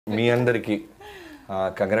మీ అందరికీ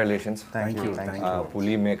congratulations. Thank you.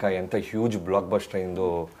 పులి మేక ఎంత హ్యూజ్ బ్లాక్ బస్టర్ అయిందో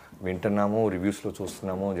వింటున్నాము, రివ్యూస్లో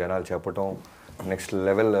చూస్తున్నాము, జనాలు చెప్పటం నెక్స్ట్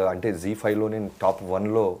లెవెల్. అంటే Z5లోనే టాప్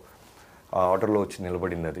 1లో ఆర్డర్లో వచ్చి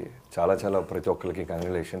నిలబడింది. అది చాలా చాలా ప్రతి ఒక్కరికి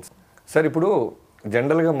కంగ్రాచులేషన్స్ సార్. ఇప్పుడు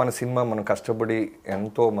జనరల్గా మన సినిమా మనం కష్టపడి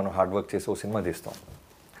ఎంతో మనం హార్డ్ వర్క్ చేసి ఓ సినిమా తీస్తాం.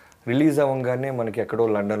 రిలీజ్ అవ్వగానే మనకి ఎక్కడో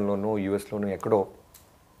లండన్లోనూ యూఎస్లోనూ ఎక్కడో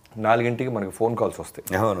 4 మనకి ఫోన్ కాల్స్ వస్తాయి.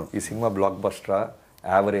 అవును, ఈ సినిమా బ్లాక్ బస్టరా,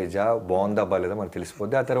 యావరేజా, బాగుందా బాగాలేదా మనకు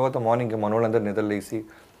తెలిసిపోద్ది. ఆ తర్వాత మార్నింగ్ మన వాళ్ళందరూ నిద్రలేసి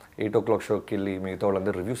 8 o'clock షోకి వెళ్ళి మిగతా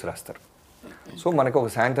వాళ్ళందరూ రివ్యూస్ రాస్తారు. సో మనకు ఒక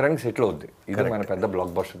సాయంత్రానికి సెటిల్ అవుద్ది, ఇది మన పెద్ద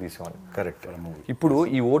బ్లాక్ బస్టర్ తీసేవాళ్ళు. కరెక్ట్. ఇప్పుడు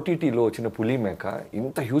ఈ ఓటీటీలో వచ్చిన పులి మేక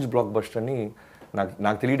ఇంత హ్యూజ్ బ్లాక్ బస్టర్ అని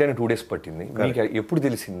నాకు తెలియడానికి 2 days పట్టింది. మీకు ఎప్పుడు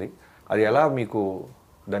తెలిసింది? అది ఎలా మీకు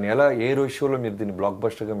దాన్ని ఎలా ఏ రేషియోలో మీరు దీన్ని బ్లాక్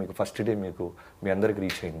బస్టర్గా మీకు ఫస్ట్ డే మీకు మీ అందరికి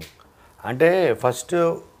రీచ్ అయింది? అంటే ఫస్ట్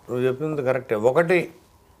నువ్వు చెప్పింది కరెక్టే. ఒకటి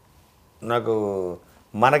నాకు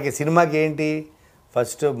మనకి సినిమాకి ఏంటి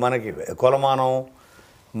ఫస్ట్ మనకి కొలమానం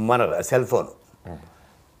మన సెల్ ఫోన్,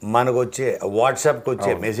 మనకు వచ్చే వాట్సాప్కి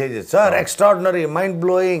వచ్చే messages, sir extraordinary, mind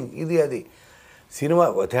blowing, ఇది అది. సినిమా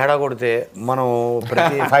తేడా కొడితే మనం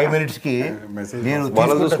ప్రతి 5 minutesకి నేను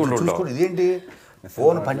చూసుకుంటూ ఇదేంటి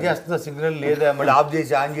ఫోన్ పనిచేస్తుందా, సిగ్నల్ లేదా, మళ్ళీ ఆఫ్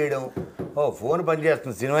చేసి ఆన్ చేయడం, ఓ ఫోన్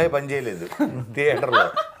పనిచేస్తుంది, సినిమా పనిచేయలేదు థియేటర్లో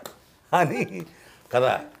అని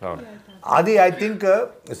కదా. అది I think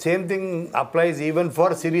same thing అప్లైజ్ even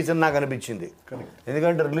for series అని నాకు అనిపించింది.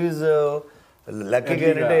 ఎందుకంటే రిలీజ్ లక్కీగా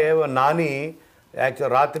ఏంటంటే నాని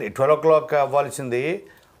యాక్చువల్ రాత్రి 12 o'clock అవ్వాల్సింది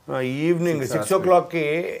ఈవినింగ్ 6 o'clockకి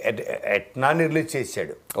నాని రిలీజ్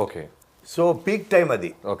చేసాడు. ఓకే, సో పీక్ టైం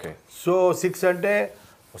అది. ఓకే, సో 6 అంటే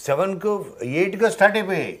 7కు 8గా స్టార్ట్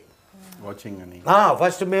అయిపోయాయి వాచింగ్ అని.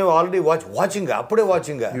 ఫస్ట్ మేము ఆల్రెడీ వాచింగ్ అప్పుడే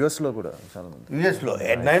వాచింగ్ యుఎస్లో కూడా చాలా మంది. యుఎస్లో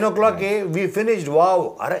 9 o'clockకి వీ ఫినిష్డ్. వావ్,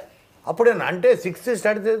 అరే అప్పుడే అంటే 6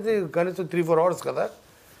 స్టార్ట్ చేసి కనీసం 3-4 hours కదా.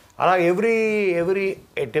 అలా ఎవ్రీ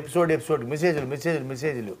ఎపిసోడ్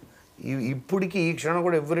మెసేజ్లు ఇప్పటికి ఈ క్షణం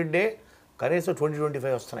కూడా ఎవ్రీ డే కనీసం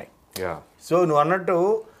 20-25 వస్తున్నాయి. సో నువ్వు అన్నట్టు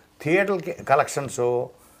థియేటర్ కలెక్షన్స్,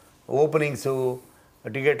 ఓపెనింగ్స్,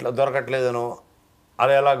 టికెట్లు దొరకట్లేదనో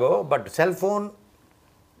అది ఎలాగో, but cell phone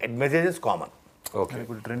messages common. Okay,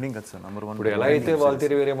 ఇప్పుడు ట్రెండింగ్ కదా సార్, నెంబర్ 1. ఇప్పుడు ఎలా అయితే వాళ్ళ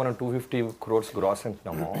వేరే మనం 250 crores గ్రాస్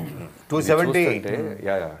అంటున్నామో, 270 అంటే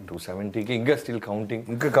 270కి ఇంకా స్టిల్ కౌంటింగ్,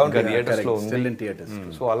 ఇంకా థియేటర్స్ లో ఉంది. థియేటర్స్.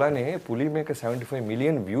 సో అలానే పులి మేక 75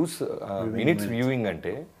 million వ్యూస్ మినిట్స్ వ్యూయింగ్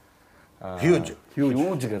అంటే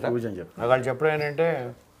హ్యూజ్ కదా. అని చెప్పి నాకు వాళ్ళు చెప్పడం ఏంటంటే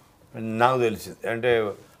నాకు తెలిసింది అంటే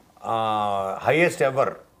హైయెస్ట్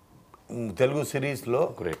ఎవర్ తెలుగు సిరీస్లో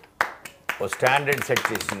గ్రేట్ స్టాండర్డ్ సెట్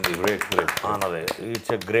చేసింది. గ్రేట్ అన్నది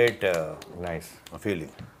it's a great nice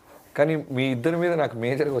feeling. కానీ మీ ఇద్దరి మీద నాకు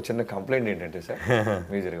మేజర్గా వచ్చిన కంప్లైంట్ ఏంటంటే సార్,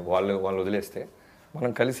 మేజర్గా వాళ్ళు వదిలేస్తే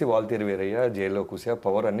మనం కలిసి వాల్తీరు వేరయ్యా, జైల్లో కూసా,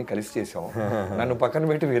 పవర్ అన్ని కలిసి చేసాం. నన్ను పక్కన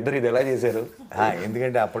పెట్టి మీ ఇద్దరు ఇది ఎలా చేశారు?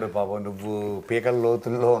 ఎందుకంటే అప్పుడు పాపం నువ్వు పీకల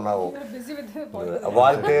లోతుల్లో ఉన్నావు.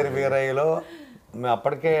 వాల్తేరు వీరయ్యలో మేము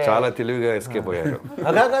అప్పటికే చాలా తెలివిగా ఎస్కేప్ అయ్యారు.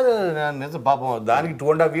 కాదు నిజం పాపం, దానికి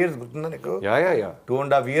 2.5 years గుర్తుందా నీకు?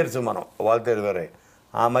 2.5 years మనం వాల్తేరు వీరయ్య.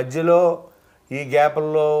 ఆ మధ్యలో ఈ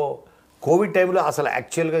గ్యాప్ల్లో కోవిడ్ టైంలో అసలు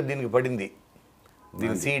యాక్చువల్గా దీనికి పడింది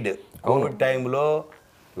దీని సీడ్. కోవిడ్ టైంలో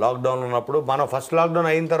లాక్డౌన్ ఉన్నప్పుడు మనం ఫస్ట్ లాక్డౌన్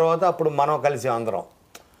అయిన తర్వాత అప్పుడు మనం కలిసి అందరం.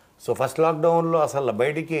 సో ఫస్ట్ లాక్డౌన్లో అసలు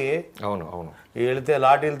బయటికి అవును వెళితే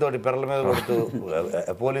లాఠీలతోటి పిల్లల మీద కొడుతూ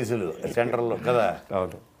పోలీసులు సెంటర్లో కదా.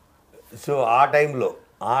 అవును. సో ఆ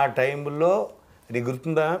టైంలో నీకు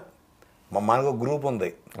గుర్తుందా, మనకు గ్రూప్ ఉంది.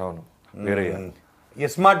 అవును,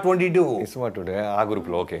 స్మార్ట్ 22 ఆ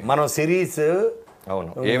గ్రూప్లో. ఓకే, మనం సిరీస్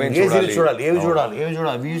అవును ఏవి చూడాలి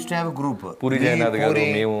వి use to have a group. Puri Jagannadh గారు,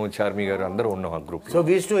 మేము, చార్మి గారు అందరూ ఉన్నాం ఆ group. So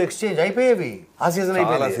we use to exchange అయిపోయేవి. ఆ సీజన్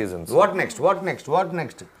అయిపోయింది, వాట్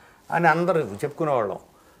నెక్స్ట్ అని అందరూ చెప్పుకునేవాళ్ళం.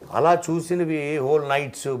 అలా చూసినవి హోల్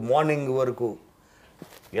నైట్స్ మార్నింగ్ వరకు.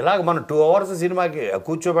 ఇలాగ మనం 2 hours సినిమాకి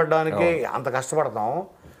కూర్చోబెట్టడానికి అంత కష్టపడతాం.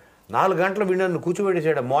 4 గంటలు వీళ్ళని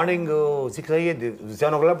కూర్చోబెట్టేసాడు. మార్నింగ్ 6 అయ్యేది,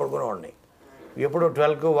 7 o'clock పడుకునేవాడిని. ఎప్పుడో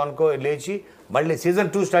 12కో 1కో లేచి మళ్ళీ season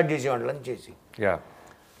 2 స్టార్ట్ చేసేవాడిని లంచ్ చేసి.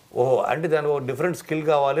 ఓహో, అంటే దానికి ఒక డిఫరెంట్ స్కిల్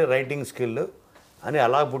కావాలి, రైటింగ్ స్కిల్ అని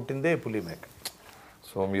అలా పుట్టిందే పులి మేక.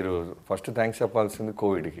 సో మీరు ఫస్ట్ థ్యాంక్స్ చెప్పాల్సింది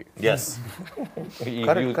కోవిడ్కి.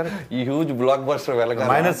 కరెక్ట్. ఈ హ్యూజ్ బ్లాక్ బస్టర్ వెళ్ళగా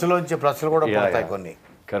మైనస్లోంచి ప్లస్లు కూడా పడతాయి కొన్ని.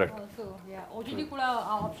 Correct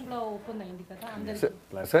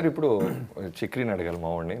sir. ఇప్పుడు చక్రిని అడగాలి మా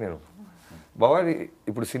వాడిని నేను. బావాడి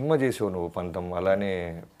ఇప్పుడు సినిమా చేసావు నువ్వు పంతం, అలానే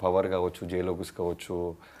పవర్ కావచ్చు, జైలోకిస్ కావచ్చు,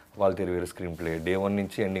 వాల్తేరు వేరే స్క్రీన్ ప్లే డే 1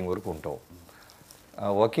 నుంచి ఎండింగ్ వరకు ఉంటావు.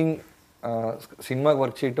 వర్కింగ్ సినిమాకి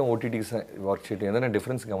వర్క్ చేయటం, ఓటీటీకి వర్క్ చేయటం ఏదైనా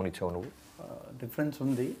డిఫరెన్స్ గమనించావు నువ్వు? డిఫరెన్స్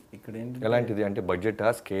ఉంది ఇక్కడ. ఏంటి ఎలాంటిది అంటే బడ్జెటా,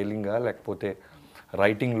 స్కేలింగా, లేకపోతే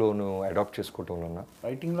రైటింగ్లోను అడాప్ట్ చేసుకోవటంలో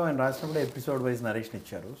రైటింగ్లో ఆయన రాసినప్పుడు ఎపిసోడ్ వైజ్ నరేషన్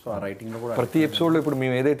ఇచ్చారు. సో ఆ రైటింగ్లో కూడా ప్రతి ఎపిసోడ్లో ఇప్పుడు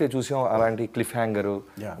మేము ఏదైతే చూసామో అలాంటి క్లిఫ్ హ్యాంగర్,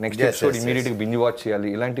 నెక్స్ట్ ఎపిసోడ్ ఇమీడియట్గా బింజ్ వాచ్ చేయాలి,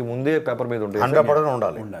 ఇలాంటి ముందే పేపర్ మీద ఉంటాయి, 100%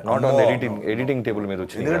 ఉండాలి. నాట్ ఆన్ ఎడిటింగ్ టేబుల్ మీద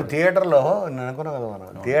వచ్చింది. ఎందుకంటే థియేటర్లో నేను అనుకున్నా కదా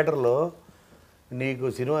మనం, థియేటర్లో నీకు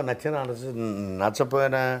సినిమా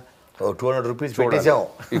నచ్చపోయినా 200 రూపీస్ పెట్టేసాం,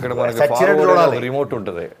 ఇక్కడ మనకి రిమోట్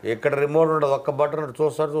ఉంటుంది, ఇక్కడ రిమోట్ ఉంటుంది, ఒక్క బటన్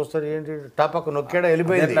చూస్తారు ఏంటి టాపక్ నొక్కాడా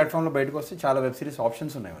వెళ్ళిపోయింది. ప్లాట్ఫామ్లో బయటకు వస్తే చాలా వెబ్ సిరీస్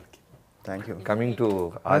ఆప్షన్స్ ఉన్నాయి వాళ్ళకి. Thank you. కమింగ్ టు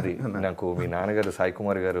ఆది, నాకు మీ నాన్నగారు సాయి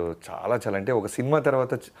కుమార్ గారు చాలా అంటే ఒక సినిమా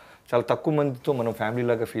తర్వాత చాలా తక్కువ మందితో మనం ఫ్యామిలీ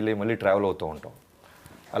లాగా ఫీల్ అయ్యి మళ్ళీ ట్రావెల్ అవుతూ ఉంటాం.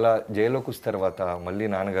 అలా జైల్లోకి వచ్చిన తర్వాత మళ్ళీ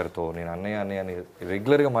నాన్నగారితో నేను అన్నయ్య అని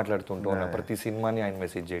రెగ్యులర్గా మాట్లాడుతుంటాం. నా ప్రతి సినిమాని ఆయన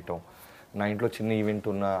మెసేజ్ చేయటం, నా ఇంట్లో చిన్న ఈవెంట్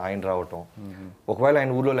ఉన్నా ఆయన రావటం, ఒకవేళ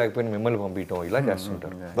ఆయన ఊర్లో లేకపోయినా మిమ్మల్ని పంపించడం, ఇలా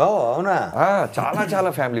చేస్తుంటారు. అవునా?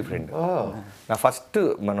 చాలా ఫ్యామిలీ ఫ్రెండ్. నా ఫస్ట్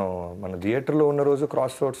మన థియేటర్లో ఉన్న రోజు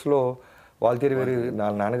క్రాస్ రోడ్స్లో వాల్తేరి వేరి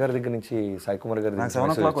నాన్నగారి దగ్గర నుంచి సాయి కుమార్ గారి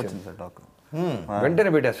వెంటనే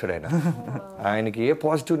పెట్టేస్తాడు ఆయన. ఆయనకి ఏ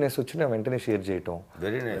పాజిటివ్నెస్ వచ్చినా వెంటనే షేర్ చేయటం.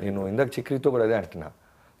 నేను ఇందాక చక్రితో కూడా అదే అంటున్నా,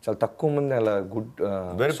 చాలా తక్కువ మంది అలా గుడ్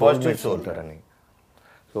పాజిటివ్స్ ఉంటారని.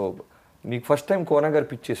 సో నీకు ఫస్ట్ టైం కోనా గారు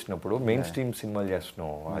పిచ్ చేసినప్పుడు మెయిన్ స్ట్రీమ్ సినిమాలు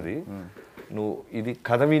చేస్తున్నావు, అది నువ్వు ఇది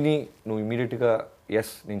కథ విని నువ్వు ఇమీడియట్గా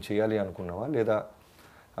ఎస్ నేను చేయాలి అనుకున్నావా, లేదా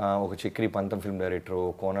ఒక చక్రి పంతం ఫిల్మ్ డైరెక్టర్,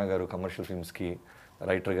 కోనా గారు కమర్షియల్ ఫిల్మ్స్కి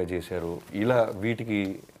రైటర్గా చేశారు, ఇలా వీటికి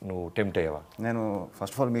నువ్వు టెంప్ట్ అయ్యావా? నేను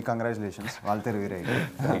first of all me congratulations Waltair వీరే.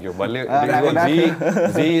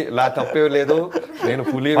 తప్పే లేదు, నేను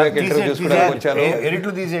పులి మేక ఇంటర్వ్యూ చూసుకోవడానికి వచ్చాను.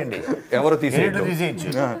 ఎడిట్లు తీసేయండి, ఎవరు తీసేయచ్చు.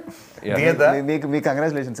 మీ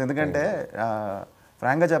కంగ్రాచులేషన్స్. ఎందుకంటే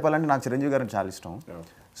ఫ్రాంక్గా చెప్పాలంటే నాకు చిరంజీవి గారిని చాలా ఇష్టం.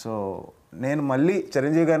 సో నేను మళ్ళీ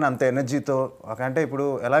చిరంజీవి గారిని అంత ఎనర్జీతో అంటే ఇప్పుడు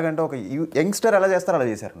ఎలాగంటే ఒక యంగ్స్టర్ ఎలా చేస్తారో అలా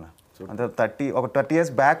చేశారు నా అంత 30 years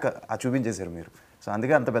బ్యాక్ చూపించేశారు మీరు. సో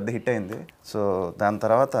అందుకే అంత పెద్ద హిట్ అయింది. సో దాని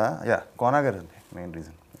తర్వాత కోనా గారు అండి మెయిన్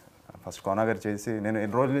రీజన్. ఫస్ట్ కోనా గారు చేసి నేను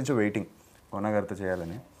ఎన్ని రోజుల నుంచో వెయిటింగ్ కోనా గారితో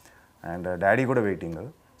చేయాలని, అండ్ డాడీ కూడా వెయిటింగ్.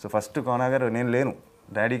 సో ఫస్ట్ కోనా గారు నేను లేను,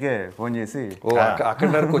 డాడీకే ఫోన్ చేసి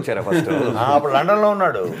అక్కడి వరకు వచ్చారా ఫస్ట్? అప్పుడు లండన్లో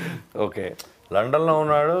ఉన్నాడు. ఓకే, లండన్లో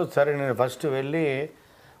ఉన్నాడు. సరే నేను ఫస్ట్ వెళ్ళి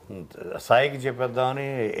సాయికి చెప్పేద్దామని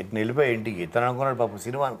వెళ్ళిపోయి ఇంటికి. తను అనుకున్నాడు పాపం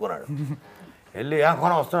సినిమా అనుకున్నాడు. వెళ్ళి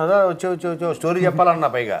కొన వస్తున్నాదా, వచ్చే స్టోరీ చెప్పాలన్నా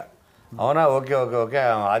పైగా. అవునా, ఓకే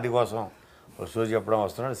ఆది కోసం స్టోరీ చెప్పడం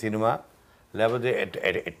వస్తున్నాడు, సినిమా లేకపోతే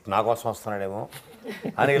నా కోసం వస్తున్నాడేమో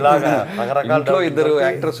అని ఇలాగా రకరకాల ఇద్దరు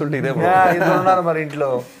యాక్టర్స్ ఉంటే ఇద్దరు ఉన్నారు మరి ఇంట్లో.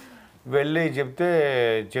 వెళ్ళి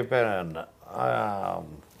చెప్పాను అన్న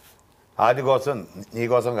ఆది కోసం నీ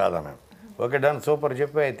కోసం కాదన్నాను. ఓకే డన్ సూపర్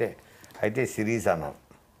చెప్పి అయితే సిరీస్ అన్నాను.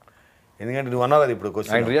 ఎందుకంటే నువ్వు అన్నావు కదా ఇప్పుడు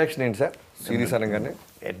క్వశ్చన్ రియాక్షన్ ఏంటి సార్ సిరీస్ అనగానే?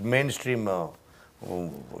 మెయిన్ స్ట్రీమ్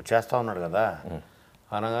చేస్తూ ఉన్నాడు కదా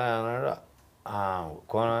అనగా అన్నాడు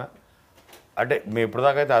అంటే మేము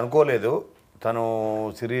ఇప్పటిదాకా అయితే అనుకోలేదు తను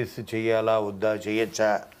సిరీస్ చెయ్యాలా వద్దా చెయ్యొచ్చా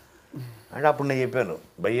అంటే అప్పుడు నేను చెప్పాను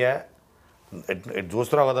భయ్యా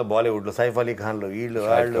చూస్తున్నావు కదా బాలీవుడ్లో సైఫ్ అలీ ఖాన్లు వీళ్ళు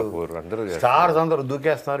వాళ్ళు స్టార్స్ అందరూ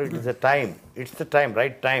దూకేస్తున్నారు. It's the time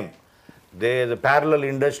right time. The parallel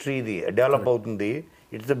industry ఇది డెవలప్ అవుతుంది.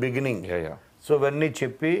 It's the beginning. సో ఇవన్నీ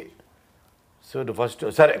చెప్పి సో ఫస్ట్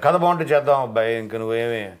సరే కథ బాగుంటే చేద్దాం అబ్బాయి, ఇంక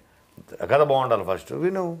నువ్వేమి కథ బాగుండాలి ఫస్ట్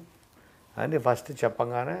విను అని ఫస్ట్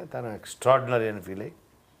చెప్పంగానే తను ఎక్స్ట్రాడినరీ అని ఫీల్ అయ్యి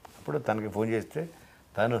అప్పుడు తనకి ఫోన్ చేస్తే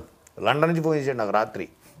తను లండన్ నుంచి ఫోన్ చేశాడు నాకు రాత్రి.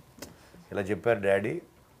 ఇలా చెప్పారు డాడీ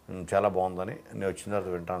చాలా బాగుందని, నేను వచ్చిన తర్వాత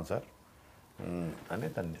వింటాను సార్ అని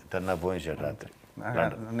తను నాకు ఫోన్ చేశాడు రాత్రి.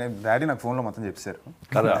 డాడీ నాకు ఫోన్లో మొత్తం చెప్పారు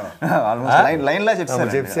కదా, ఆల్మోస్ట్ లైన్లా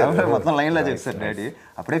చెప్పారు మొత్తం లైన్లా చెప్పారు డాడీ.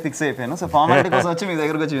 అప్పుడే ఫిక్స్ అయిపోయాను. సో ఫార్మాలిటీ కోసం వచ్చి మీ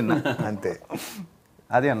దగ్గరకు వచ్చి విన్నా అంతే.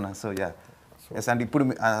 అదే అన్న. సో ఎస్ అంటే ఇప్పుడు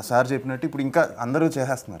సార్ చెప్పినట్టు ఇప్పుడు ఇంకా అందరూ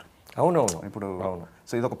చేసేస్తున్నారు. అవునవును ఇప్పుడు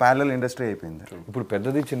సో ఇది ఒక ప్యారలల్ ఇండస్ట్రీ అయిపోయింది. ఇప్పుడు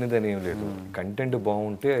పెద్దది చిన్నదని ఏం లేదు, కంటెంట్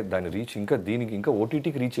బాగుంటే దాని రీచ్ ఇంకా దీనికి ఇంకా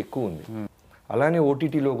ఓటీటీకి రీచ్ ఎక్కువ ఉంది. అలానే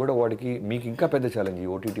ఓటీటీలో కూడా వాడికి మీకు ఇంకా పెద్ద ఛాలెంజ్ ఈ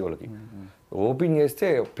ఓటీటీ వాళ్ళకి. ఓపెన్ చేస్తే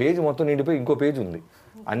పేజ్ మొత్తం నిండిపోయి ఇంకో పేజ్ ఉంది,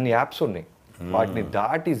 అన్ని యాప్స్ ఉన్నాయి. వాటిని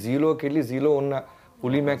దాటి జీలోకి వెళ్ళి జీలో ఉన్న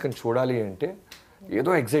పులి మేకని చూడాలి అంటే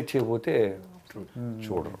ఏదో ఎగ్జైట్ చేయకపోతే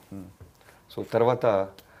చూడరు. సో తర్వాత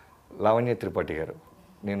లావణ్య త్రిపాఠి గారు,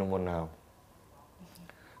 నేను మొన్న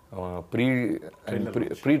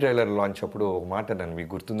ప్రీ ట్రైలర్ లాంచ్ అప్పుడు ఒక మాట అన్నాను, మీకు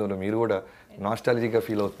గుర్తుందో మీరు కూడా నాస్టాలజీగా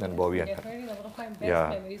ఫీల్ అవుతున్నాను బాబీ అంటారు.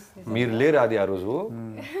 మీరు లేరు అది ఆ రోజు.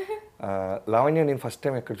 లావణ్య నేను ఫస్ట్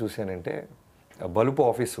టైం ఎక్కడ చూశానంటే బలుపు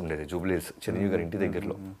ఆఫీస్ ఉండేది జూబ్లీస్ చిరంజీవి గారి ఇంటి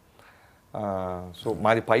దగ్గరలో. సో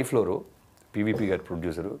మాది పై ఫ్లోరు పీవీపీ గారు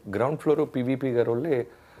ప్రొడ్యూసరు, గ్రౌండ్ ఫ్లోరు పీవీపీ గారు వాళ్ళే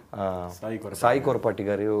సాయి కొరపాటి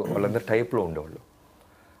గారు వాళ్ళందరూ టైప్లో ఉండేవాళ్ళు.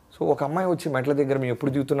 సో ఒక అమ్మాయి వచ్చి మెట్ల దగ్గర మేము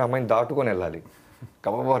ఎప్పుడు దిగుతున్న అమ్మాయిని దాటుకొని వెళ్ళాలి.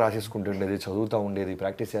 కబాబా రాసేసుకుంటుండేది, చదువుతూ ఉండేది,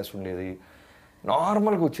 ప్రాక్టీస్ చేస్తుండేది.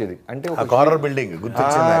 నార్మల్గా వచ్చేది. అంటే కార్నర్ బిల్డింగ్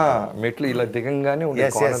గుర్తొచ్చింది. మెట్లు ఇలా దిగంగానే ఉండే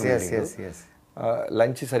Yes, yes, yes, yes, yes.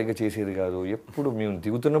 Lunch సరిగ్గా చేసేది కాదు. ఎప్పుడు మేము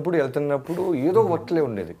దిగుతున్నప్పుడు వెళ్తున్నప్పుడు ఏదో వర్క్లే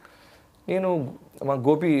ఉండేది. నేను మా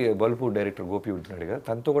గోపి బల్పు డైరెక్టర్ గోపి ఉంటున్నాడు కదా,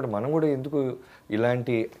 తనతో కూడా మనం కూడా ఎందుకు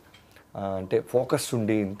ఇలాంటి అంటే ఫోకస్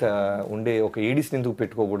ఉండి ఇంత ఉండే ఒక ఏడీస్ని ఎందుకు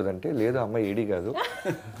పెట్టుకోకూడదంటే, లేదు అమ్మాయి ఏడీ కాదు,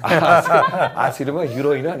 ఆ సినిమా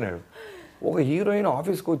హీరోయిన్ అన్నాడు. ఒక హీరోయిన్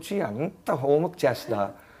ఆఫీస్కి వచ్చి అంత హోంవర్క్ చేస్తుందా,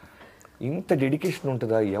 ఇంత డెడికేషన్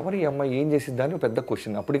ఉంటుందా, ఎవరి అమ్మాయి ఏం చేసిందా అని పెద్ద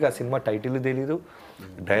క్వశ్చన్. అప్పటికి ఆ సినిమా టైటిల్ తెలీదు,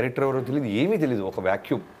 డైరెక్టర్ ఎవరో తెలియదు, ఏమీ తెలీదు, ఒక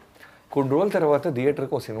వ్యాక్యూమ్. కొన్ని రోజుల తర్వాత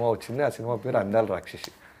థియేటర్కి ఒక సినిమా వచ్చింది. ఆ సినిమా పేరు అందాల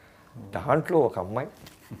రాక్షసి. దాంట్లో ఒక అమ్మాయి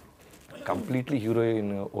కంప్లీట్లీ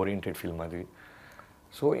హీరోయిన్ ఓరియంటెడ్ ఫిల్మ్ అది.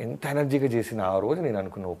 సో ఎంత ఎనర్జీగా చేసిన ఆ రోజు నేను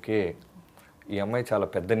అనుకున్నా, ఓకే ఈ అమ్మాయి చాలా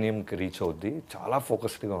పెద్ద నేమ్కి రీచ్ అవుద్ది, చాలా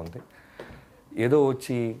ఫోకస్డ్గా ఉంది. ఏదో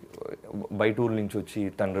వచ్చి బయట ఊరు నుంచి వచ్చి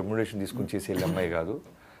తన రెమ్యునరేషన్ తీసుకుని చేసి వెళ్ళే అమ్మాయి కాదు,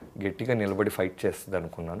 గట్టిగా నిలబడి ఫైట్ చేస్తుంది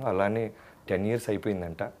అనుకున్నాను. అలానే 10 years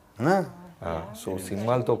అయిపోయిందంట. సో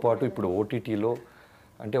సినిమాలతో పాటు ఇప్పుడు ఓటీటీలో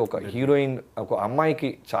అంటే ఒక హీరోయిన్, ఒక అమ్మాయికి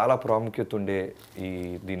చాలా ప్రాముఖ్యత ఉండే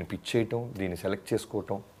దీన్ని పిచ్ చేయటం, దీన్ని సెలెక్ట్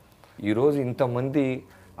చేసుకోవటం. ఈరోజు ఇంతమంది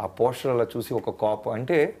ఆ పోస్టర్ అలా చూసి ఒక కాప్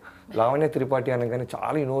అంటే లావణ్య త్రిపాఠి అనగానే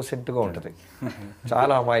చాలా ఇన్నోసెంట్గా ఉంటుంది,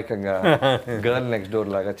 చాలా అమాయకంగా గర్ల్ నెక్స్ట్ డోర్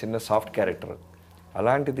లాగా చిన్న సాఫ్ట్ క్యారెక్టర్.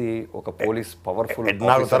 అలాంటిది ఒక పోలీస్ పవర్ఫుల్.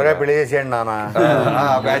 నాకు త్వరగా పెళ్లి చేసేయండి నాన్న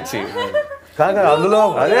బ్యాచ్ కాదు అందులో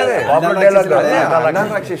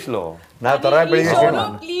రాక్షసిలో నాకు త్వరగా పెళ్లి చేసేయండి.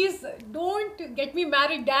 Please don't get me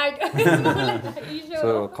married dad. So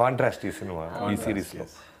contrast ఈ సినిమా, ఈ సిరీస్లో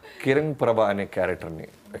కిరణ్ ప్రభ అనే క్యారెక్టర్ని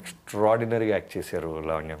ఎక్స్ట్రాడినరీగా యాక్ట్ చేశారు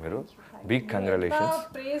లావణ్య మీరు. Big congratulations.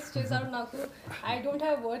 ప్రేస్ చేశారు నాకు. I don't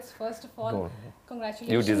have words. First of all you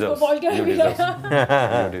congratulations.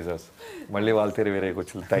 Deserves. మళ్ళీ వాళ్ళ పేరు వేరే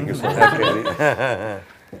వచ్చింది. Thank you so much.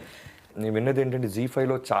 నేను విన్నది ఏంటంటే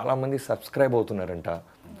Zee5లో చాలామంది సబ్స్క్రైబ్ అవుతున్నారంట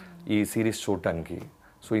ఈ సిరీస్ చూడటానికి.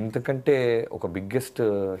 సో ఇంతకంటే ఒక బిగ్గెస్ట్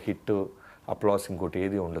హిట్ అప్లాస్ ఇంకోటి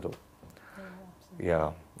ఏది ఉండదు. యా,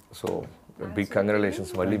 సో బిగ్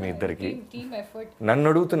కంగ్రాచులేషన్స్ మళ్ళీ మీ ఇద్దరికి. నన్ను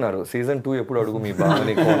అడుగుతున్నారు Season 2 ఎప్పుడు అడుగు మీ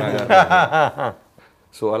బావని కోనా గారు.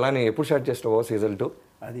 సో అలానే ఎప్పుడు స్టార్ట్ చేస్తావో Season 2?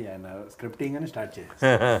 అది ఆయన స్క్రిప్టింగ్ అని స్టార్ట్ చేసి.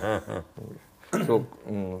 సో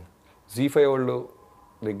Zee5 వాళ్ళు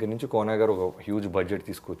దగ్గర నుంచి కోనా గారు ఒక హ్యూజ్ బడ్జెట్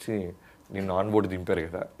తీసుకొచ్చి నిన్ను ఆన్ బోర్డు దింపారు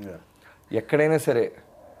కదా. ఎక్కడైనా సరే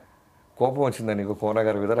కోపం వచ్చిందా నీకు కోనా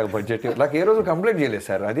గారి మీద? నాకు బడ్జెట్ నాకు ఏ రోజు కంప్లైంట్ చేయలేదు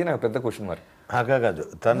సార్, అది నాకు పెద్ద క్వశ్చన్ మరి. కాదు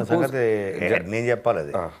తన సంగతి నేను చెప్పాలి.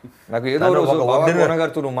 అది నాకు ఏదో రోజు కోనా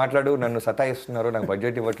గారితో నువ్వు మాట్లాడు, నన్ను సతాయిస్తున్నారు, నాకు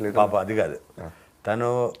బడ్జెట్ ఇవ్వట్లేదు. పాప అది కాదు,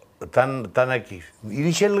 తనకి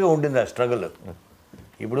ఇనిషియల్గా ఉండింది ఆ స్ట్రగుల్.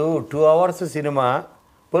 ఇప్పుడు 2 hours సినిమా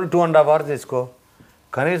పోనీ 2.5 hours తీసుకో,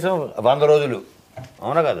 కనీసం 100 రోజులు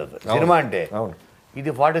అవునా కదా సినిమా అంటే. అవును.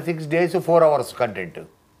 ఇది 46 days 4 hours కంటెంట్.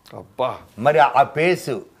 అబ్బా, మరి ఆ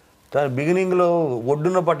పేస్ తన బిగినింగ్లో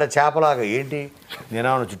ఒడ్డున పడ్డ చేపలాగా ఏంటి,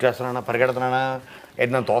 నేనేమన్నా చుట్టేస్తున్నానా, పరిగెడుతున్నానా,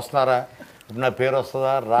 ఏంటి నన్ను తోస్తున్నారా, ఇప్పుడు నా పేరు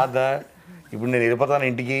వస్తుందా రాదా, ఇప్పుడు నేను వెళ్ళిపోతాను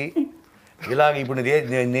ఇంటికి, ఇలాగ ఇప్పుడు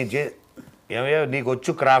నేను ఏమయ్యా నీకు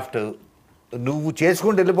వచ్చు క్రాఫ్ట్, నువ్వు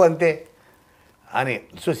చేసుకుంటూ వెళ్ళిపో అంతే అని.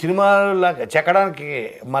 సో సినిమాలా చెక్కడానికి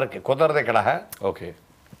మనకి కుదరదు ఇక్కడ. ఓకే,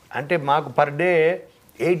 అంటే మాకు per day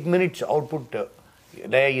 8 minutes output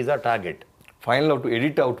is a target. Final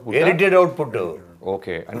edit output, edited output.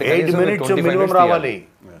 Okay, అంటే 8 minutes మినిమం రావాలి.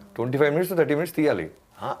 25 minutes to 30 minutes తీయాలి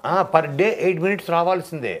పర్ డే 8 minutes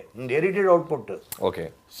రావాల్సిందే ఎడిటెడ్ అవుట్పుట్. ఓకే,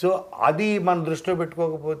 సో అది మన దృష్టిలో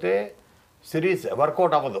పెట్టుకోకపోతే సిరీస్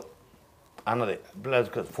వర్కౌట్ అవ్వదు అన్నది. Plus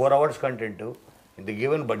 4 hours content, in the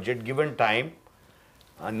given budget, given time,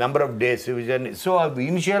 number of days vision. So అది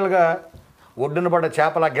ఇనిషియల్గా ఒడ్డున పడ్డ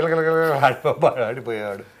చేపల గిలగిలగిల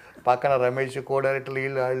ఆడిపోయాడు. పక్కన రమేష్ కో డైరెక్టర్లు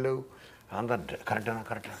వీళ్ళు వాళ్ళు అందరు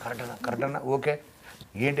కరెక్టేనా ఓకే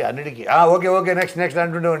ఏంటి అన్నిటికీ ఓకే నెక్స్ట్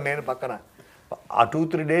అంటుండేవాడు నేను పక్కన. ఆ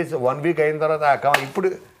 2-3 days 1 week అయిన తర్వాత ఇప్పుడు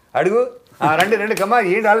అడుగు రండి కమ్మా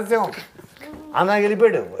ఏంటి ఆలస్యం అన్నా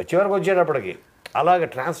వెళ్ళిపోయాడు. చివరికి వచ్చేటప్పటికి అలాగే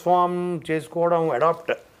ట్రాన్స్ఫార్మ్ చేసుకోవడం,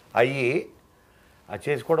 అడాప్ట్ అయ్యి అది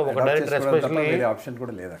చేసుకోవడం ఒక డైరెక్టర్ ఎస్పెషల్లీ ఆప్షన్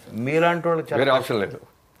కూడా లేదా మీలాంటి వాళ్ళు వేరే ఆప్షన్ లేదు,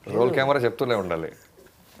 రోల్ కెమెరా చెప్తూనే ఉండాలి.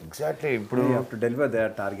 ఎగ్జాక్ట్లీ. ఇప్పుడు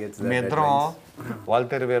టార్గెట్స్ మీ ఇద్దరం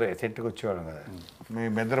వాళ్ళతో వేరే సెట్కి వచ్చేవాళ్ళం కదా,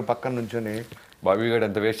 మేమిద్దరం పక్కన నుంచొని బాబీ గారు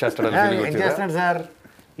ఎంత వేస్ట్ చేస్తాడు ఏం చేస్తున్నాడు సార్,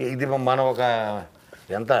 ఇది మనం ఒక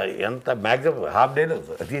ఎంత మ్యాక్సిమం హాఫ్ డేలో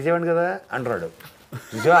తీసేవాడు కదా అంటున్నాడు.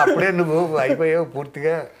 చూసా అప్పుడే నువ్వు అయిపోయావు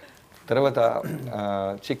పూర్తిగా. తర్వాత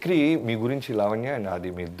చక్రి మీ గురించి లావణ్య అండ్ అది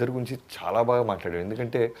మీ ఇద్దరి గురించి చాలా బాగా మాట్లాడాడు.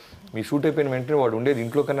 ఎందుకంటే మీ షూట్ అయిపోయిన వెంటనే వాడు ఉండేది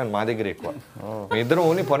ఇంట్లో కన్నా మా దగ్గర ఎక్కువ. మీ ఇద్దరం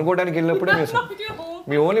ఓన్లీ పనుకోవడానికి వెళ్ళినప్పుడే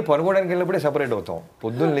ఓన్లీ పనుకోవడానికి వెళ్ళినప్పుడే సపరేట్ అవుతాం.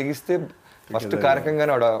 పొద్దున్న లెగిస్తే ఫస్ట్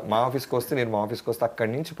కార్యక్రమంగానే ఆడ మా ఆఫీస్కి వస్తే నేను మా ఆఫీస్కి వస్తే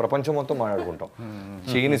అక్కడి నుంచి ప్రపంచం మొత్తం మాట్లాడుకుంటాం.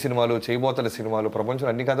 చేయని సినిమాలు, చేయబోతల సినిమాలు, ప్రపంచం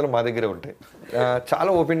అన్ని కథలు మా దగ్గరే ఉంటాయి. చాలా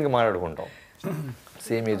ఓపెన్గా మాట్లాడుకుంటాం.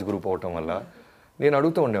 సేమ్ ఏజ్ గ్రూప్ అవటం వల్ల నేను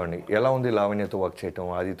అడుగుతూ ఉండేవాడిని, ఎలా ఉంది లావణ్యతో వర్క్ చేయటం,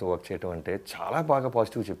 ఆదితో వర్క్ చేయటం అంటే చాలా బాగా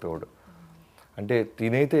పాజిటివ్ చెప్పేవాడు. అంటే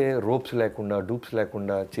తినైతే రోప్స్ లేకుండా డూప్స్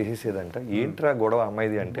లేకుండా చేసేసేదంట. ఏంట్రా గొడవ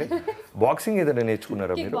అమ్మాయిది అంటే, బాక్సింగ్ ఏదైనా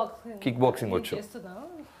నేర్చుకున్నారా మీరు? కిక్ బాక్సింగ్ వచ్చు.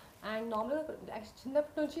 అండ్ నార్మల్గా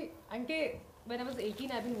చిన్నప్పటి నుంచి అంటే when I was 18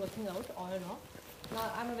 I've been working out on and off. Now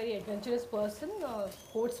I'm a very adventurous person,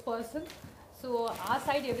 sports person. So our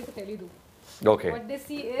side ఎవరికి తెలీదు. Okay. What they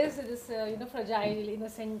see is this fragile,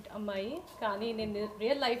 innocent అమ్మాయి. కానీ నేను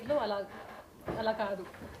రియల్ లైఫ్లో అలా కాదు.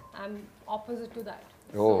 I'm opposite to that.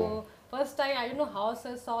 So first time I don't know how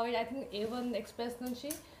I saw it. I think A1 Express నుంచి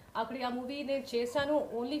అక్కడ ఆ మూవీ నేను చేశాను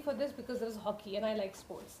only for this because there is hockey and I like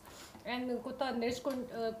sports and కొత్త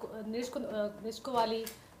నేర్చుకోవాలి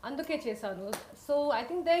అందుకే చేశాను. So I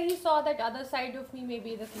think they he saw that other side of me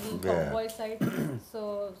maybe the boy side. So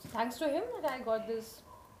thanks to him that I got this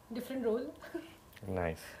different role.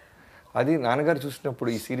 Nice. అది నాన్నగారు చూసినప్పుడు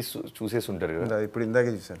ఈ series చూసేసి ఉంటారు కదా, ఇప్పుడు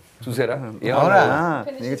ఇందాకే చూసాను. చూసారా?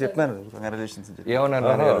 నీకు చెప్పాను కంగ్రాచులేషన్స్. ఏమన్నారు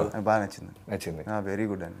నాన్నగారు? బాగా నచ్చింది. నచ్చింది. వెరీ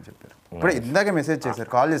గుడ్ అని చెప్పారు. ఇప్పుడు ఇందాకే మెసేజ్ చేశారు,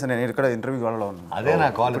 కాల్ చేశాను. నేను ఇక్కడ ఇంటర్వ్యూ వాళ్ళలో ఉన్నాను. అదే నా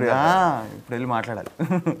కాల్. ఇప్పుడు వెళ్ళి మాట్లాడాలి.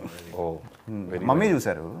 ఓ మమ్మీ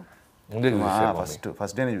చూసారు ముందే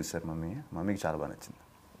ఫస్ట్ డేనే చూసారు మమ్మీ. మమ్మీకి చాలా బాగా నచ్చింది.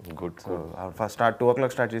 Good. So first 2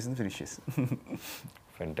 o'clock start చేసింది, ఫినిష్ చేసింది.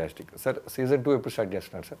 ఫెంటాస్టిక్. సార్ సీజన్ 2 ఎప్పుడు స్టార్ట్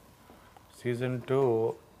చేస్తున్నారు సార్? సీజన్ 2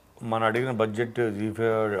 మనం అడిగిన బడ్జెట్ జీఫే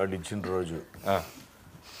అది ఇచ్చిన రోజు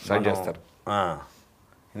స్టార్ట్ చేస్తారు.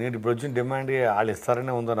 ఎందుకంటే ఇప్పుడు వచ్చిన డిమాండ్ వాళ్ళు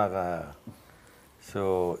ఇస్తారనే ఉందో నాకు. సో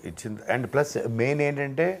ఇచ్చింది. అండ్ ప్లస్ మెయిన్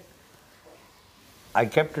ఏంటంటే ఐ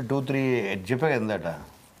కెప్ట్ 2-3 చెప్పా కదట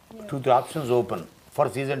 2-3 options open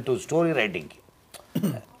for season 2 story రైటింగ్కి.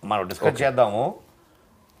 మనం డిస్కస్ చేద్దాము.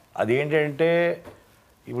 అదేంటంటే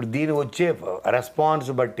ఇప్పుడు దీని వచ్చే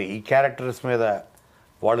రెస్పాన్స్ బట్టి ఈ క్యారెక్టర్స్ మీద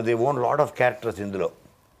వాళ్ళు they own lot of characters ఇందులో.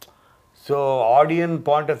 సో ఆడియన్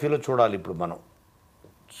పాయింట్ ఆఫ్ వ్యూలో చూడాలి ఇప్పుడు మనం.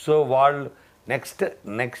 సో వాళ్ళు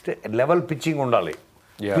నెక్స్ట్ లెవెల్ పిచ్చింగ్ ఉండాలి.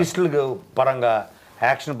 ట్విస్టులు పరంగా,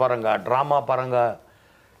 యాక్షన్ పరంగా, డ్రామా పరంగా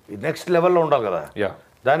నెక్స్ట్ లెవెల్లో ఉండాలి కదా.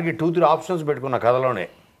 దానికి 2-3 ఆప్షన్స్ పెట్టుకున్న కథలోనే.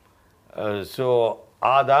 సో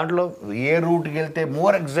ఆ దాంట్లో ఏ రూట్కి వెళ్తే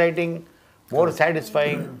మోర్ ఎక్సైటింగ్, మోర్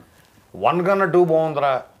సాటిస్ఫైయింగ్. 1 కన్నా 2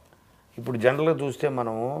 బాగుందిరా. ఇప్పుడు జనరల్గా చూస్తే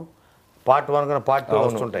మనము పార్ట్ 1 కన్నా పార్ట్ 2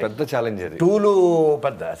 వస్తుంటాయి. పెద్ద ఛాలెంజ్ అది. 2లు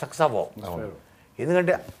పెద్ద సక్సెస్ అవ్వవు.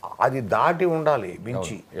 ఎందుకంటే అది దాటి ఉండాలి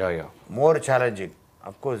మించి. More challenging.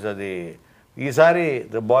 అఫ్కోర్స్ అది ఈసారి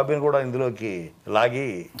బాబీని కూడా ఇందులోకి లాగి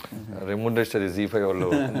రెమ్యూనరేషన్ Z5 వాళ్ళు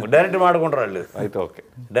డైరెక్ట్ మాడుకుంటారు వాళ్ళు. అయితే ఓకే,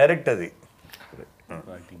 డైరెక్ట్ అది.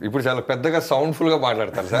 ఇప్పుడు చాలా పెద్దగా సౌండ్ఫుల్గా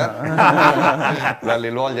మాట్లాడతారు సార్, వాళ్ళు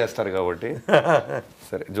ఇన్వాల్వ్ చేస్తారు కాబట్టి.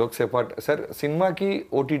 సరే, జోక్స్ అపార్ట్ సార్, సినిమాకి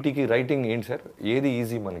ఓటీటీకి రైటింగ్ ఏంటి సార్? ఏది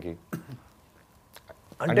ఈజీ మనకి?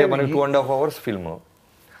 అంటే మనకి 2.5 hours ఫిల్మ్,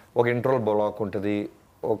 ఒక ఇంట్రోల్ బ్లాక్ ఉంటుంది,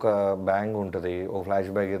 ఒక బ్యాంగ్ ఉంటుంది, ఒక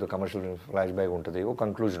ఫ్లాష్ బ్యాక్, ఏదో కమర్షియల్ ఫ్లాష్ బ్యాక్ ఉంటుంది, ఒక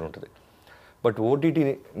కంక్లూజన్ ఉంటుంది. బట్ ఓటీటీ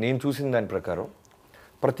నేను చూసిన దాని ప్రకారం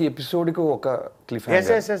ప్రతి ఎపిసోడ్కి ఒక క్లిఫ్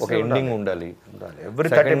హ్యాంగర్, ఒక ఎండింగ్ ఉండాలి.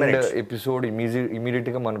 సెకండ్ ఎపిసోడ్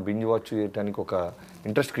ఇమీడియట్గా మనం బింజ్ వాచ్ చేయడానికి ఒక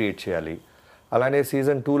ఇంట్రెస్ట్ క్రియేట్ చేయాలి. అలానే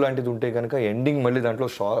సీజన్ 2 లాంటిది ఉంటే కనుక ఎండింగ్ మళ్ళీ దాంట్లో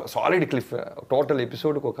సాలిడ్ క్లిఫ్, టోటల్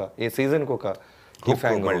ఎపిసోడ్కి ఏ సీజన్కి ఒక క్లిఫ్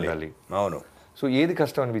హ్యాంగర్ ఉండాలి. అవును. సో ఏది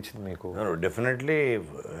కష్టం అనిపించింది మీకు? Definitely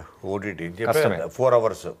OTT 4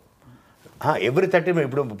 hours every 30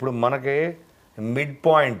 minutes. ఇప్పుడు మనకి మిడ్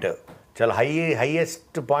పాయింట్ చాలా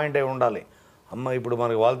హైయెస్ట్ పాయింట్ అయి ఉండాలి. అమ్మ ఇప్పుడు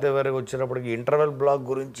మనకి వాల్తే వేరే వచ్చినప్పటికి ఇంటర్వెల్ బ్లాక్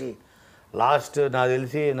గురించి లాస్ట్ నాకు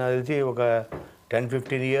తెలిసి ఒక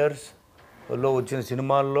 10-15 yearsలో వచ్చిన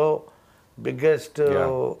సినిమాల్లో బిగ్గెస్ట్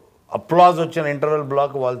అప్లాజ్ వచ్చిన ఇంటర్వెల్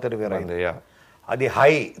బ్లాక్ వాల్తే వేరే. అది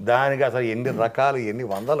హై. దానికి అసలు ఎన్ని రకాలు, ఎన్ని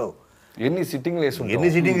వందలు, ఎన్ని సిట్టింగ్లు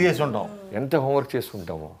చేసి ఉంటాం, ఎంత హోంవర్క్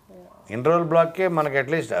చేసుకుంటాము. ఇంటర్వల్ బ్లాక్కే మనకి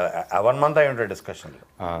అట్లీస్ట్ 1 month అయి ఉంటాయి డిస్కషన్లు.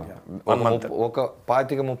 ఒక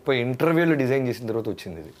 25-30 ఇంటర్వ్యూలు డిజైన్ చేసిన తర్వాత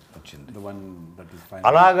వచ్చింది.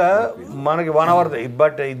 అలాగా మనకి 1 hour.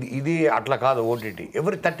 బట్ ఇది అట్లా కాదు. ఓటీటీ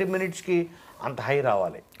ఎవ్రీ 30 minutesకి అంత హై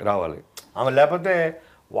రావాలి. ఆమె లేకపోతే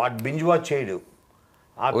వాట్ బింజ్ వాచ్ చేయడు.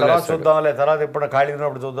 ఆ తర్వాత చూద్దాం, తర్వాత ఎప్పుడు ఖాళీ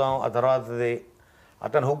ఉన్నప్పుడు చూద్దాం. ఆ తర్వాతది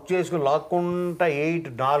అతను హుక్ చేసుకుని లాక్కుంటా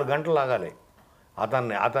 4 గంటలు లాగాలి.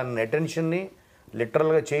 అతన్ని అటెన్షన్ని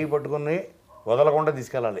లిటరల్గా చేయి పట్టుకుని వదలకుండా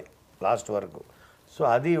తీసుకెళ్ళాలి లాస్ట్ వరకు. సో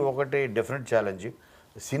అది ఒకటి different challenge.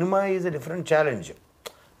 Cinema is a different challenge.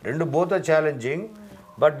 రెండు both challenging,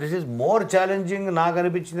 but this is more challenging నాకు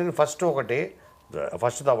అనిపించింది.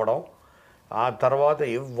 ఫస్ట్ తవ్వడం, ఆ తర్వాత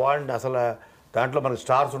ఇవ్వండి. అసలు దాంట్లో మనకి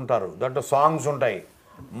స్టార్స్ ఉంటారు, దాంట్లో సాంగ్స్ ఉంటాయి,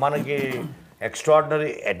 మనకి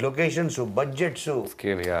extraordinary locations, budgets,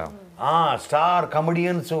 scale yeah star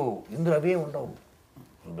comedians, ఇందులో అవే ఉండవు.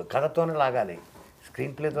 కథతోనే లాగాలి,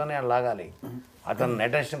 స్క్రీన్ ప్లేతోనే లాగాలి, అతను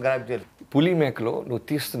అటెన్షన్ గ్రాప్ చేయాలి. పులి మేకలో నువ్వు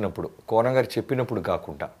తీస్తున్నప్పుడు కోన గారు చెప్పినప్పుడు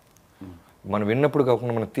కాకుండా మనం విన్నప్పుడు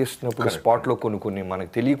కాకుండా మనం తీస్తున్నప్పుడు స్పాట్లో కొన్ని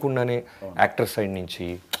మనకు తెలియకుండానే యాక్టర్ సైడ్ నుంచి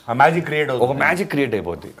ఆ మ్యాజిక్ క్రియేట్ ఒక అవుతుంది. మ్యాజిక్ క్రియేట్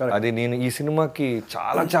అయిపోద్ది. అది నేను ఈ సినిమాకి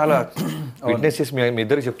చాలా విట్నెస్ చేసి మీ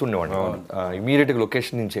ఇద్దరు చెప్తుండేవాడిని ఇమీడియట్గా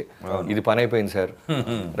లొకేషన్ నుంచే ఇది పని అయిపోయింది సార్,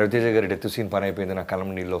 రవితేజ గారి డెత్ సీన్ పని అయిపోయింది, నా కళ్ళం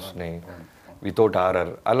నీళ్ళు వస్తున్నాయి వితౌట్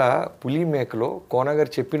ఆర్ఆర్. అలా పులి మేకలో కోన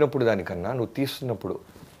గారు చెప్పినప్పుడు దానికన్నా నువ్వు తీస్తున్నప్పుడు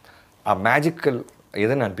ఆ మ్యాజికల్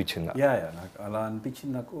ఏదైనా అనిపించిందా? యా నాకు అలా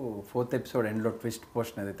అనిపించింది. నాకు 4th ఎపిసోడ్ ఎండ్లో ట్విస్ట్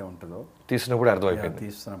పోర్షన్ ఏదైతే ఉంటుందో తీసినప్పుడు అర్థమైపోయింది.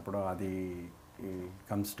 తీస్తున్నప్పుడు అది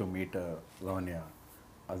comes to meet Lavanya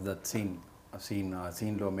that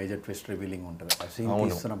సీన్లో మేజర్ ట్విస్ట్ రివీలింగ్ ఉంటుంది. ఆ సీన్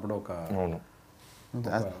తీస్తున్నప్పుడు ఒక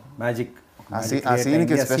మ్యాజిక్. ఆ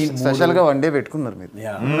సీన్కి స్పెషల్గా 1 డే పెట్టుకున్నారు మీరు.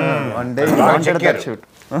 1 డే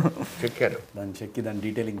చెక్కారు. దాన్ని చెక్కి దాని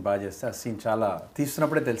డీటెయిలింగ్ బాగా చేస్తే ఆ సీన్ చాలా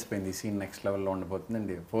తీస్తున్నప్పుడే తెలిసిపోయింది ఈ సీన్ నెక్స్ట్ లెవెల్లో ఉండబోతుంది.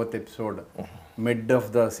 అండి 4th episode mid of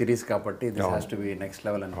the series కాబట్టి this has to be next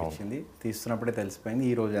level అనిపించింది. తీస్తున్నప్పుడే తెలిసిపోయింది.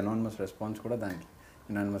 ఈరోజు అనానిమస్ రెస్పాన్స్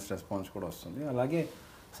కూడా వస్తుంది. అలాగే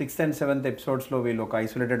 6th and 7th ఎపిసోడ్స్లో వీళ్ళు ఒక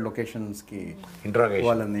ఐసోలేటెడ్ లొకేషన్స్కి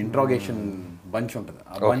వాళ్ళని ఇంట్రాగేషన్ బంచ్ ఉంటుంది.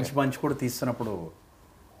 ఆ బంచ్ కూడా తీస్తున్నప్పుడు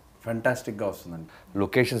ఫెంటాస్టిక్గా వస్తుందండి.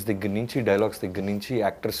 లొకేషన్స్ దగ్గర నుంచి డైలాగ్స్ దగ్గర నుంచి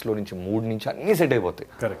యాక్టర్స్లో నుంచి మూడ్ నుంచి అన్నీ సెట్ అయిపోతాయి.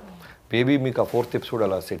 కరెక్ట్. మేబీ మీకు ఆ 4th ఎపిసోడ్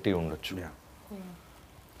అలా సెట్ అయ్యి ఉండొచ్చు.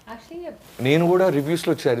 Actually, నేను కూడా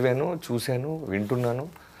రివ్యూస్లో చదివాను, చూశాను, వింటున్నాను.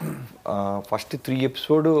 ఫస్ట్ 3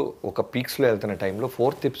 ఎపిసోడ్ ఒక పీక్స్లో వెళ్తున్న టైంలో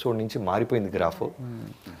 4th ఎపిసోడ్ నుంచి మారిపోయింది గ్రాఫ్.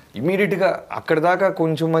 ఇమీడియట్గా అక్కడ దాకా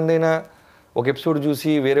కొంచెం మంది అయినా ఒక ఎపిసోడ్ చూసి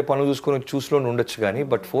వేరే పనులు చూసుకొని చూసులో ఉండొచ్చు కానీ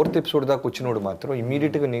బట్ 4th ఎపిసోడ్ దాకా వచ్చినోడు మాత్రం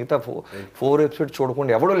ఇమీడియట్గా మిగతా 4 ఎపిసోడ్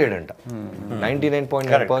చూడకుండా ఎవడో లేడంట.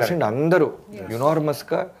 99.9% అందరూ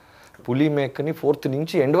యునార్మస్గా పులి మేకని 4th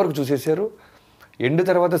నుంచి ఎండ్ వరకు చూసేశారు. ఎండ్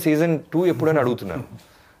తర్వాత సీజన్ 2 ఎప్పుడని అడుగుతున్నారు.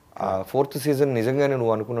 ఆ 4th సీజన్ నిజంగానే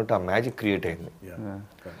నువ్వు అనుకున్నట్టు ఆ మ్యాజిక్ క్రియేట్ అయింది.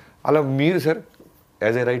 అలా మీరు సార్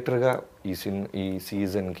యాజ్ ఏ రైటర్గా ఈ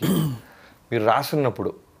సీజన్కి మీరు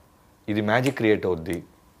రాస్తున్నప్పుడు ఇది మ్యాజిక్ క్రియేట్ అవుద్ది,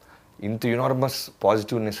 ఇంత యునార్మస్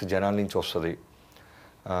పాజిటివ్నెస్ జనాల నుంచి వస్తుంది,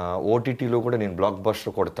 ఓటీటీలో కూడా నేను బ్లాక్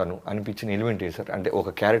బస్టర్ కొడతాను అనిపించిన ఎలిమెంట్ ఏ సార్? అంటే ఒక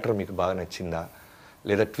క్యారెక్టర్ మీకు బాగా నచ్చిందా,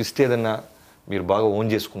 లేదా ట్విస్ట్ ఏదన్నా మీరు బాగా ఓన్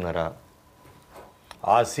చేసుకున్నారా?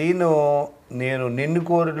 ఆ సీను నేను నిన్ను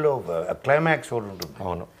కోరిలో క్లైమాక్స్ ఒకటి ఉంటుంది.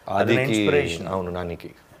 అవును, అది అది ఇన్స్పిరేషన్. అవును, నానికి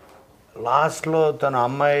లాస్ట్లో తన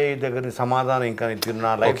అమ్మాయి దగ్గర సమాధానం ఇంకా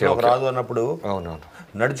నా లైఫ్లో రాదు అన్నప్పుడు అవునవును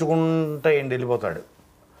నడుచుకుంటూ వెళ్ళిపోతాడు.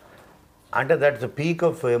 అంటే that's the peak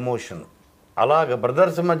of emotion. అలాగ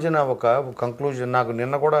బ్రదర్స్ మధ్యన ఒక కంక్లూజన్. నాకు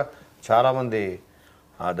నిన్న కూడా చాలామంది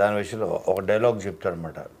దాని విషయంలో ఒక డైలాగ్ చెప్తాడు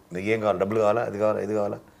అనమాట. నీకు ఏం కావాలి, డబ్బులు కావాలా, అది కావాలా, ఇది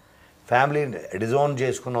కావాలా. ఫ్యామిలీ డిజోన్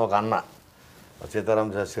చేసుకున్న ఒక అన్న, సీతారాం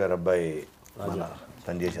శాస్త్రి గారు అబ్బాయి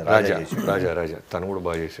తను చేశారు, రాజా తను కూడా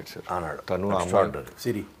బాగా చేశాడు సార్ అన్నాడు. తను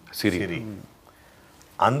సిరి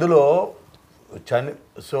అందులో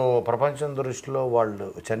సో ప్రపంచం దృష్టిలో వాళ్ళు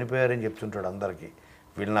చనిపోయారని చెప్తుంటాడు అందరికీ.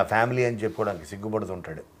 వీళ్ళు నా ఫ్యామిలీ అని చెప్పుకోవడానికి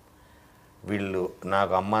సిగ్గుపడుతుంటాడు. వీళ్ళు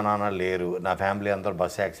నాకు అమ్మ నాన్న లేరు, నా ఫ్యామిలీ అందరూ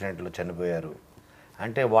బస్ యాక్సిడెంట్లో చనిపోయారు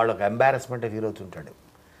అంటే వాళ్ళకి ఎంబారస్మెంట్ ఫీల్ అవుతుంటాడు.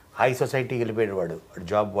 హై సొసైటీకి వెళ్ళిపోయాడు వాడు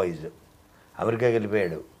జాబ్ వైజ్, అమెరికాకి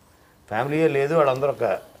వెళ్ళిపోయాడు, ఫ్యామిలీయే లేదు, వాళ్ళందరూ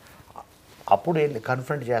అప్పుడు వెళ్ళి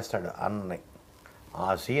కన్ఫ్రంట్ చేస్తాడు అన్నని. ఆ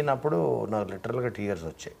సీన్ అప్పుడు నాకు లిటరల్గా టీయర్స్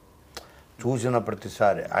వచ్చాయి చూసిన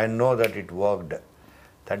ప్రతిసారి. I know that it worked.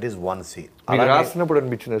 That is one scene. అలా రాసినప్పుడు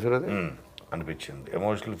అనిపించింది సార్? అది అనిపించింది,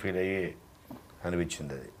 ఎమోషనల్ ఫీల్ అయ్యి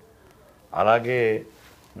అనిపించింది అది. అలాగే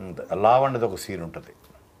లావణ్యది ఒక సీన్ ఉంటుంది,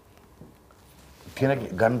 తినకి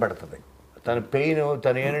గన్ పెడుతుంది, తన పెయిన్,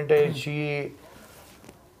 తను ఏంటంటే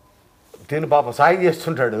తిని పాప సాయం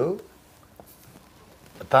చేస్తుంటాడు,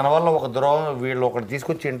 తన వల్ల ఒక ద్రోహం వీళ్ళు ఒకటి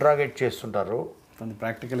తీసుకొచ్చి ఇంట్రాగేట్ చేస్తుంటారు.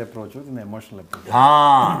 ప్రాక్టికల్ అప్రోచ్, ఎమోషనల్ అప్రోచ్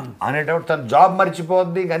అనేటప్పుడు తను జాబ్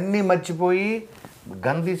మర్చిపోద్ది, అన్నీ మర్చిపోయి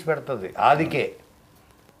గన్ తీసి పెడుతుంది. ఆదికే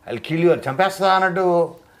అది కిల్ యువర్ చంపేస్తా అన్నట్టు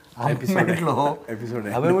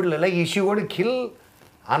ఎపిసోడ్ ఇలా ఇష్యూ కూడా కిల్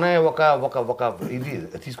అనే ఒక ఒక ఒక ఇది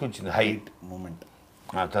తీసుకొచ్చింది హైట్ మూమెంట్.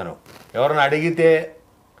 తను ఎవరైనా అడిగితే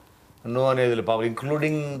నో అనేది పాపం,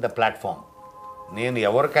 ఇంక్లూడింగ్ ద ప్లాట్ఫామ్. నేను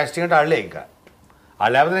ఎవరు కాస్టింగ్ అంటే వాళ్ళే, ఇంకా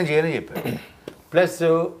వాళ్ళు లేకపోతే నేను చేయని చెప్పాను. ప్లస్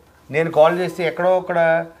నేను కాల్ చేస్తే ఎక్కడో అక్కడ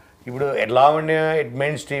ఇప్పుడు లావణ్య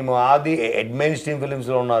మెయిన్ స్ట్రీమ్, ఆది మెయిన్ స్ట్రీమ్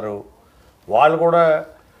ఫిలిమ్స్లో ఉన్నారు వాళ్ళు కూడా.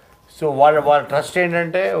 సో వాళ్ళ ట్రస్ట్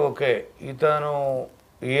ఏంటంటే ఓకే ఇతను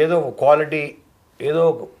ఏదో క్వాలిటీ, ఏదో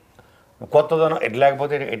కొత్తదనం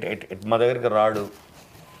లేకపోతే మా దగ్గరికి రాడు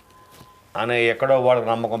అనే ఎక్కడో వాళ్ళకి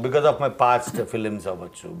నమ్మకం. Because of my past films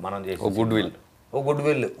అవ్వచ్చు, మనం చేసే good will. Oh good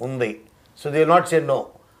will ఉంది. So they not say no.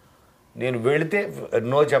 నేను వెళితే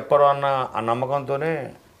నో చెప్పరు అన్న ఆ నమ్మకంతోనే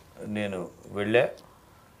నేను వెళ్ళా.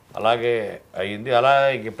 అలాగే అయ్యింది.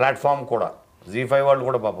 అలాగే ప్లాట్ఫామ్ కూడా జీ5 వాళ్ళు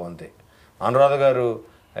కూడా పాపం అంతే. అనురాధ గారు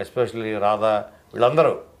ఎస్పెషల్లీ రాధా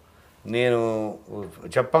వీళ్ళందరూ నేను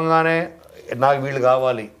చెప్పంగానే నాకు వీళ్ళు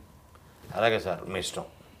కావాలి, అలాగే సార్ మీ ఇష్టం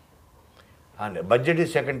and budget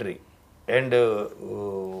is secondary. And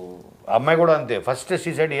అమ్మాయి కూడా అంతే. ఫస్ట్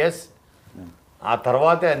షీ సెడ్ ఎస్, ఆ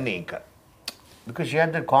తర్వాతే అన్నీ ఇంకా. Because she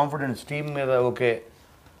had that confidence team మీద. Okay,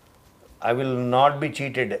 I will not be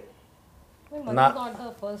cheated. Money is not the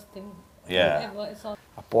first thing. Yeah. Ever. It's all-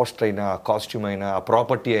 ఆ poster అయినా, ఆ కాస్ట్యూమ్ అయినా, ఆ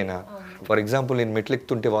ప్రాపర్టీ అయినా. ఫర్ ఎగ్జాంపుల్ నేను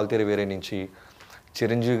మెట్లెక్కుతుంటే వాల్తేరు వేరే నుంచి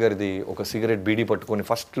చిరంజీవి గారిది ఒక సిగరెట్ బీడీ పట్టుకొని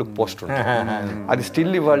ఫస్ట్ లుక్ పోస్టర్ ఉంటుంది. అది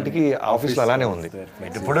స్టిల్ ఇవాళకి ఆఫీస్లో అలానే ఉంది.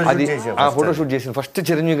 అది ఆ ఫోటోషూట్ చేసిన ఫస్ట్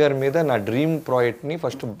చిరంజీవి గారి మీద నా డ్రీమ్ ప్రాజెక్ట్ని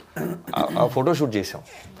ఫస్ట్ ఆ ఫోటోషూట్ చేసాం.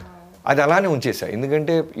 అది అలానే ఉంచేసా.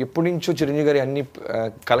 ఎందుకంటే ఎప్పటి నుంచో చిరంజీవి గారి అన్ని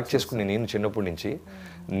కలెక్ట్ చేసుకుని నేను చిన్నప్పటి నుంచి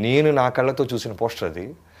నేను నా కళ్ళతో చూసిన పోస్టర్ అది.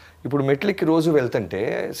 ఇప్పుడు మెట్లకి రోజు వెళ్తుంటే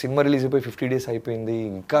సినిమా రిలీజ్ అయిపోయి 50 days అయిపోయింది,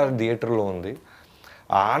 ఇంకా థియేటర్లో ఉంది.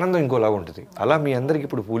 ఆ ఆనందం ఇంకోలాగా ఉంటుంది. అలా మీ అందరికి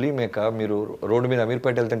ఇప్పుడు పులి మేక మీరు రోడ్డు మీద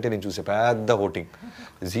అమీర్పేట వెళ్తుంటే నేను చూసే పెద్ద హోర్డింగ్.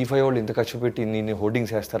 జీ5 వాళ్ళు ఇంత ఖర్చు పెట్టి నేను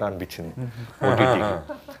హోర్డింగ్స్ వేస్తారా అనిపించింది. ఓటీటీకి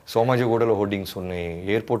సోమాజిగూడలో హోర్డింగ్స్ ఉన్నాయి,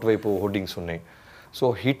 ఎయిర్పోర్ట్ వైపు హోర్డింగ్స్ ఉన్నాయి. సో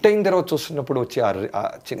హిట్ అయిన తర్వాత చూస్తున్నప్పుడు వచ్చి ఆ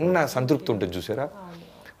చిన్న సంతృప్తి ఉంటుంది చూసారా,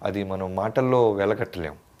 అది మనం మాటల్లో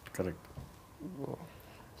వెలకట్టలేం. Correct.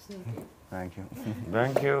 Thank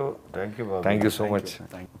you. Thank you so much.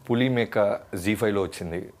 పులి మేక జీ5లో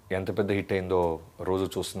వచ్చింది. ఎంత పెద్ద హిట్ అయిందో రోజు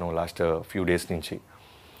చూస్తున్నాం లాస్ట్ ఫ్యూ డేస్ నుంచి.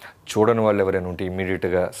 చూడని వాళ్ళు ఎవరైనా ఉంటే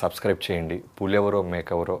ఇమ్మీడియట్గా సబ్స్క్రైబ్ చేయండి. పులి ఎవరో మేక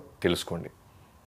ఎవరో తెలుసుకోండి.